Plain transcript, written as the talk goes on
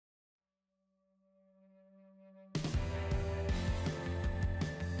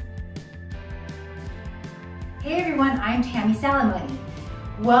Hey everyone, I'm Tammy Salamone.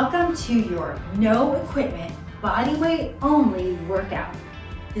 Welcome to your no equipment, body weight only workout.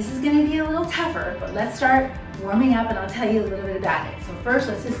 This is gonna be a little tougher, but let's start warming up and I'll tell you a little bit about it. So first,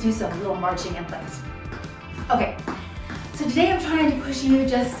 let's just do some little marching in place. Okay, so today I'm trying to push you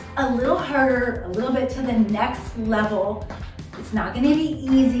just a little harder, a little bit to the next level. It's not gonna be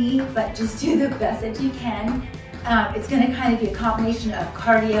easy, but just do the best that you can. It's gonna kind of be a combination of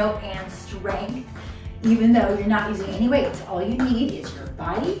cardio and strength, even though you're not using any weights. All you need is your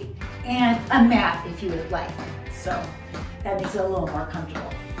body and a mat if you would like. So that makes it a little more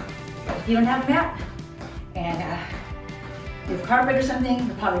comfortable. But if you don't have a mat and you have carpet or something,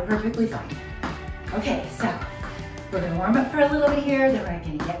 you're probably perfectly fine. Okay, so we're gonna warm up for a little bit here, then we're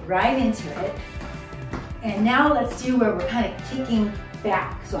gonna get right into it. And now let's do where we're kind of kicking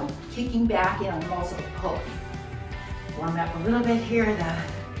back. So I'm kicking back and I'm also pulling. Warm up a little bit here, the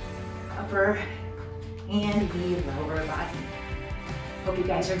upper and the lower body. Hope you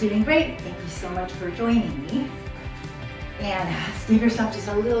guys are doing great. Thank you so much for joining me. And give yourself just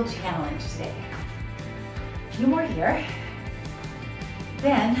a little challenge today. A few more here.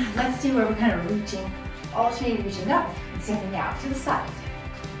 Then let's do where we're kind of reaching, alternating reaching up and stepping out to the side.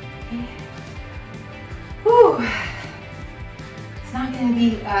 Okay. Whew. It's not gonna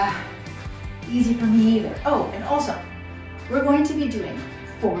be easy for me either. Oh, and also, we're going to be doing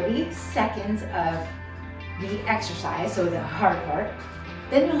 40 seconds of the exercise, so the hard part.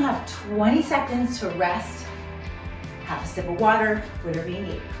 Then you'll have 20 seconds to rest, have a sip of water, whatever you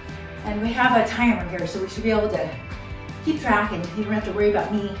need. And we have a timer here, so we should be able to keep track and you don't have to worry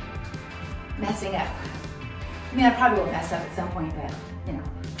about me messing up. I mean, I probably will mess up at some point, but you know,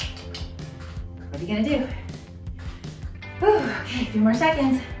 what are you gonna do? Whew, okay, a few more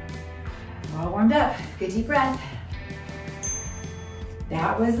seconds. We're all warmed up. Good deep breath.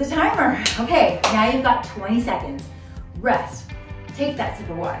 That was the timer. Okay, now you've got 20 seconds. Rest. Take that sip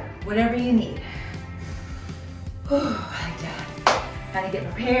of water, whatever you need. Whew, like that. Kind of get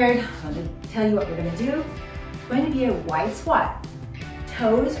prepared. I'm going to tell you what we're going to do. It's going to be a wide squat.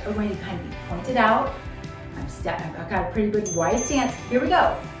 Toes are going to kind of be pointed out. I've got a pretty big wide stance. Here we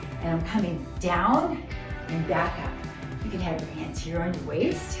go. And I'm coming down and back up. You can have your hands here on your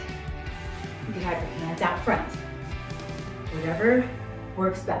waist. You can have your hands out front. Whatever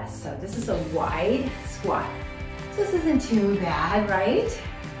works best. So this is a wide squat. So this isn't too bad, right?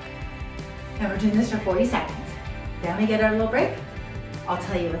 And we're doing this for 40 seconds. Then we get our little break. I'll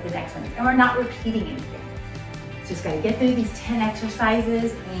tell you what the next one is. And we're not repeating anything. Just gotta get through these 10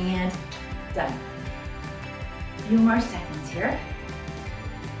 exercises and done. A few more seconds here.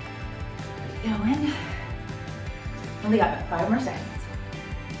 Going. Only got about 5 more seconds.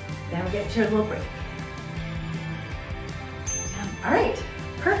 Then we get to a little break. All right,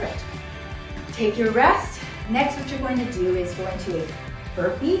 perfect. Take your rest. Next, what you're going to do is go into a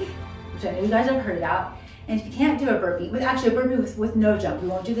burpee, which I know you guys have heard about. And if you can't do a burpee, actually a burpee with no jump, we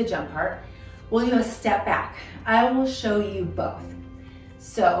won't do the jump part. We'll do a step back. I will show you both.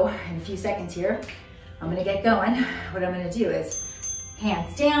 So in a few seconds here, I'm gonna get going. What I'm gonna do is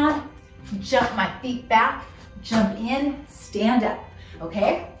hands down, jump my feet back, jump in, stand up,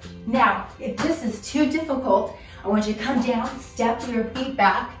 okay? Now, if this is too difficult, I want you to come down, step your feet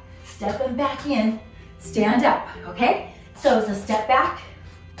back, step them back in, stand up, okay? So it's a step back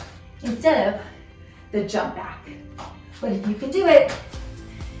instead of the jump back. But if you can do it,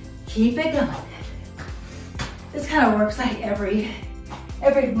 keep it going. This kind of works like every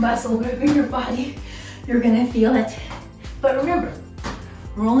muscle group in your body. You're gonna feel it. But remember,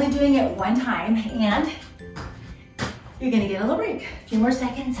 we're only doing it one time and you're gonna get a little break. A few more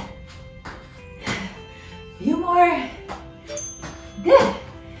seconds. Few more. Good.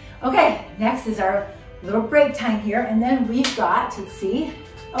 Okay, next is our little break time here, and then we've got to see,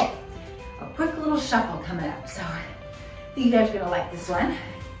 a quick little shuffle coming up. So I think you guys are gonna like this one.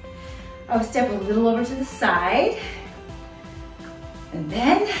 I'll step a little over to the side, and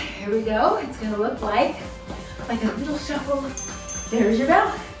then here we go. It's gonna look like a little shuffle. There's your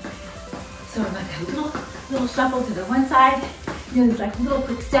bell. So like a little shuffle to the one side, and then it's like little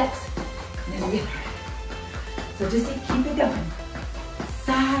quick steps, and then the other. So just keep it going,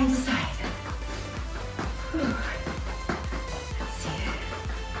 side to side. Whew. Let's see.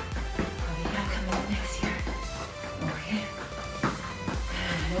 What do we got coming up next here? Okay.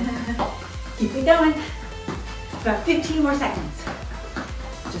 Keep it going. About 15 more seconds.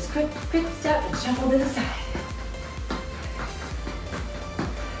 Just quick step and shuffle to the side.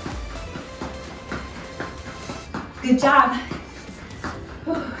 Good job.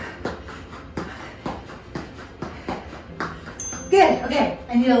 Whew. Good, okay,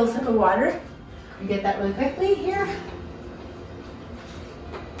 I need a little sip of water. You get that really quickly here.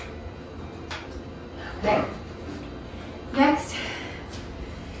 Okay. Next,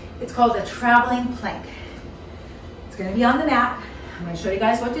 it's called the traveling plank. It's gonna be on the mat. I'm gonna show you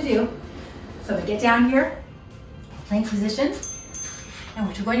guys what to do. So I'm gonna get down here, plank position. And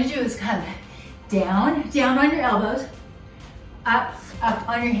what you're going to do is come down, down on your elbows, up, up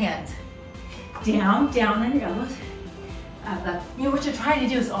on your hands. Down, down on your elbows, up, up. You know what you're trying to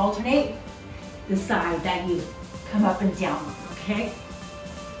do is alternate the side that you come up and down on, okay?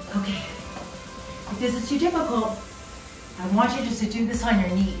 Okay. If this is too difficult, I want you just to do this on your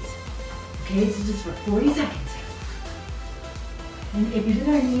knees. Okay, this is just for 40 seconds. And if you do it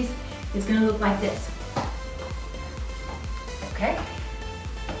on your knees, it's gonna look like this. Okay?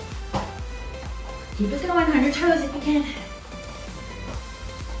 Keep it going on your toes if you can.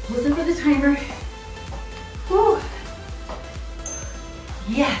 Listen for the timer. Whew.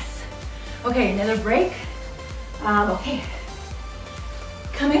 Yes. Okay, another break. Okay.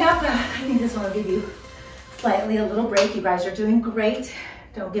 Coming up, I think this one will give you slightly a little break. You guys are doing great.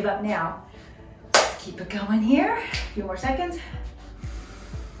 Don't give up now. Let's keep it going here. A few more seconds.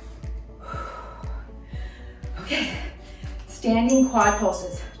 Okay. Standing quad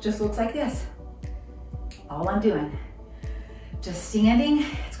pulses. Just looks like this. All I'm doing. Just standing.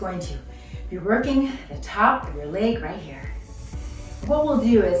 It's going to be working the top of your leg right here. What we'll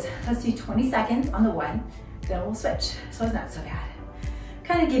do is, let's do 20 seconds on the one, then we'll switch. So it's not so bad.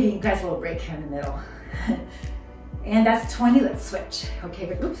 Kind of give you guys a little break here in the middle. And that's 20, let's switch. Okay,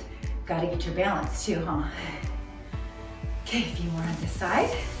 but oops, gotta get your balance too, huh? Okay, a few more on this side.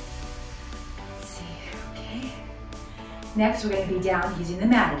 Let's see, okay. Next, we're gonna be down using the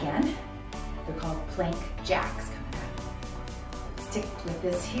mat again. They're called plank jacks coming up. Let's stick with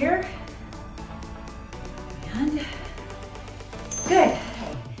this here. And good. Okay.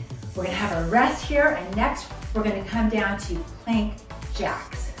 We're gonna have a rest here, and next we're gonna come down to plank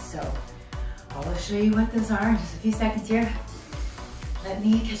jacks. So I'll show you what those are in just a few seconds here. Let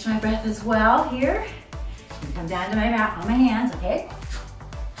me catch my breath as well here. And come down to my mat on my hands, okay?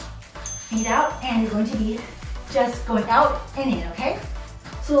 Feet out, and you're going to be just going out and in, okay?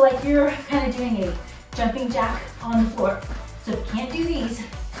 So like you're kind of doing a jumping jack on the floor. So if you can't do these,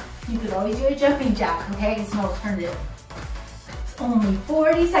 you could always do a jumping jack, okay? It's an alternative. It's only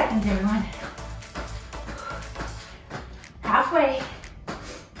 40 seconds, everyone. Halfway.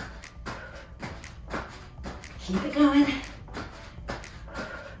 Keep it going.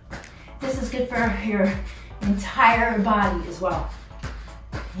 This is good for your entire body as well.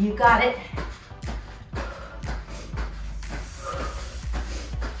 You got it.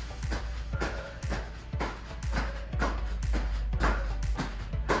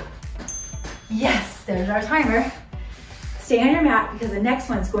 Yes, there's our timer. Stay on your mat because the next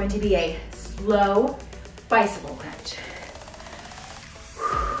one's going to be a slow bicycle crunch.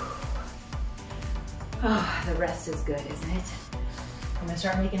 Oh, the rest is good, isn't it? I'm gonna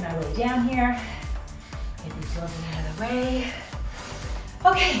start making my way down here. Get these legs out of the way.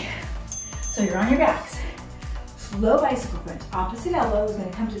 Okay, so you're on your backs. Slow bicycle crunch. Opposite elbow is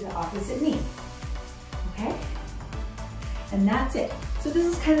gonna come to the opposite knee. Okay? And that's it. So this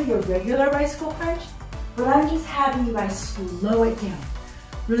is kind of your regular bicycle crunch, but I'm just having you guys slow it down.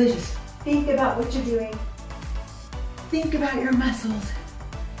 Really just think about what you're doing. Think about your muscles.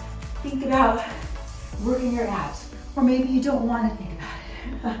 Think about working your abs. Or maybe you don't want to think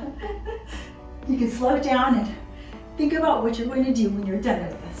about it. You can slow it down and think about what you're going to do when you're done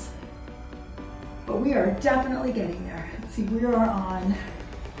with this. But we are definitely getting there. Let's see, we are on,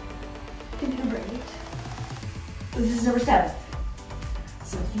 I think, number 8. This is number 7.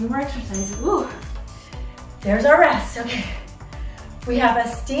 So a few more exercises. Ooh, there's our rest. Okay, we have a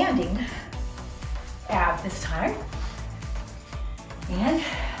standing ab this time. And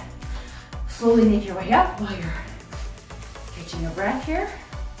slowly make your way up while you're catching your breath here.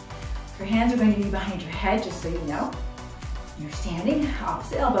 Your hands are going to be behind your head, just so you know. You're standing,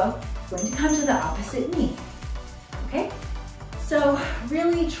 opposite elbow, going to come to the opposite knee. Okay? So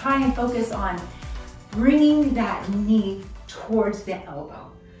really try and focus on bringing that knee towards the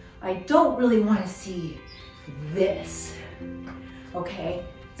elbow. I don't really want to see this. Okay?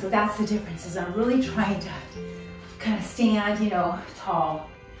 So that's the difference, is I'm really trying to kind of stand, you know, tall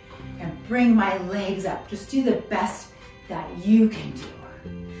and bring my legs up. Just do the best that you can do.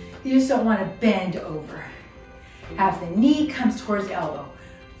 You just don't want to bend over. Have the knee comes towards the elbow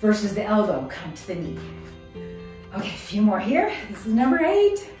versus the elbow come to the knee. Okay, a few more here. This is number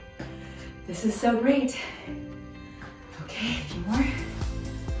 8. This is so great. Okay, a few more.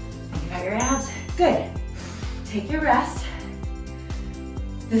 Think about your abs. Good. Take your rest.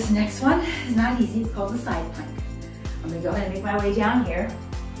 This next one is not easy. It's called the side plank. I'm gonna go ahead and make my way down here.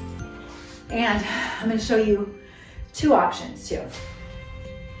 And I'm gonna show you two options too.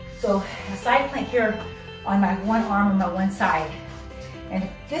 So a side plank here on my one arm on my one side. And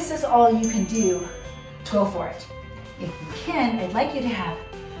if this is all you can do, go for it. If you can, I'd like you to have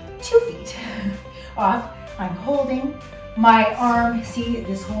 2 feet off. I'm holding my arm. See,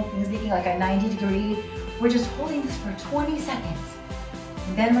 this whole thing is making like a 90 degree. We're just holding this for 20 seconds.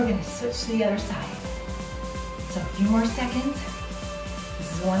 And then we're gonna switch to the other side. So a few more seconds.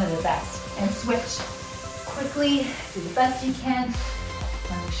 This is one of the best. And switch quickly, do the best you can.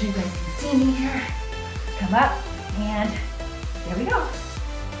 Make sure you guys can see me here. Come up, and there we go.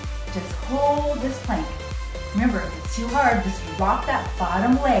 Just hold this plank. Remember, if it's too hard, just drop that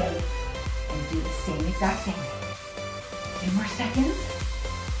bottom leg and do the same exact thing. A few more seconds.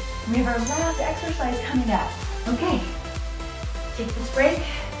 We have our last exercise coming up. Okay, take this break.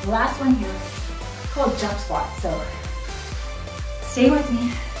 The last one here is called jump squat. So stay with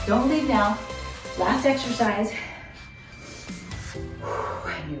me, don't leave now. Last exercise.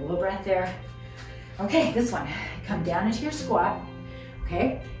 I need a little breath there. Okay, this one. Come down into your squat,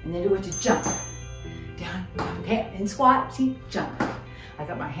 okay? And then do it to jump. Down, okay, in squat, see, jump. I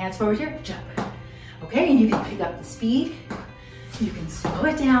got my hands forward here, jump. Okay, and you can pick up the speed. You can slow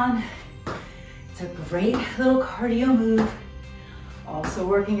it down. It's a great little cardio move. Also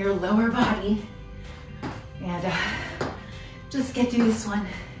working your lower body. And just get through this one.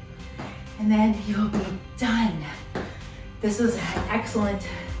 And then you'll be done. This was an excellent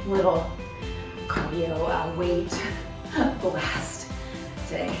little cardio weight blast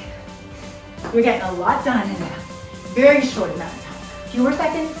today. We're getting a lot done in a very short amount of time. A few more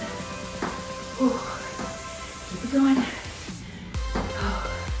seconds. Ooh. Keep it going.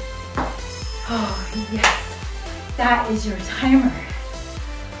 Oh, yes. That is your timer.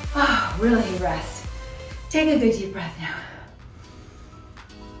 Oh, really rest. Take a good deep breath now.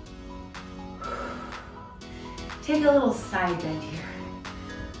 Take a little side bend here.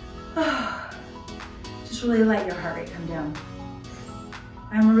 Oh, just really let your heart rate come down.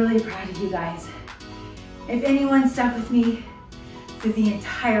 I'm really proud of you guys. If anyone stuck with me through the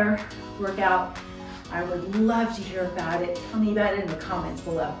entire workout, I would love to hear about it. Tell me about it in the comments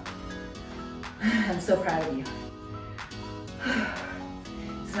below. I'm so proud of you.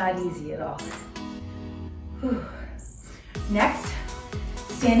 It's not easy at all. Next,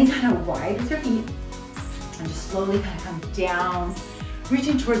 standing kind of wide with your feet, and just slowly kind of come down,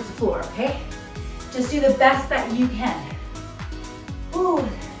 reaching towards the floor, okay? Just do the best that you can. Ooh,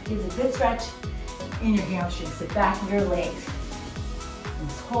 gives a good stretch in your hamstrings, the back of your legs. And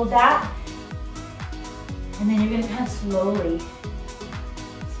just hold that. And then you're gonna kind of slowly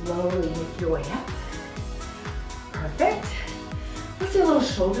make your way up. Perfect. Let's do a little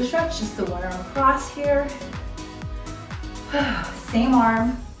shoulder stretch, just the one arm across here. Same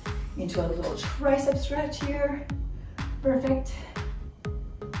arm into a little tricep stretch here. Perfect.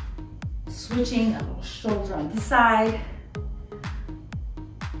 Switching a little shoulder on this side.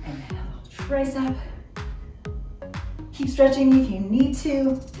 And then a little tricep. Keep stretching if you need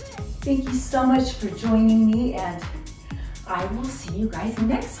to. Thank you so much for joining me, and I will see you guys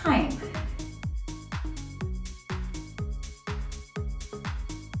next time.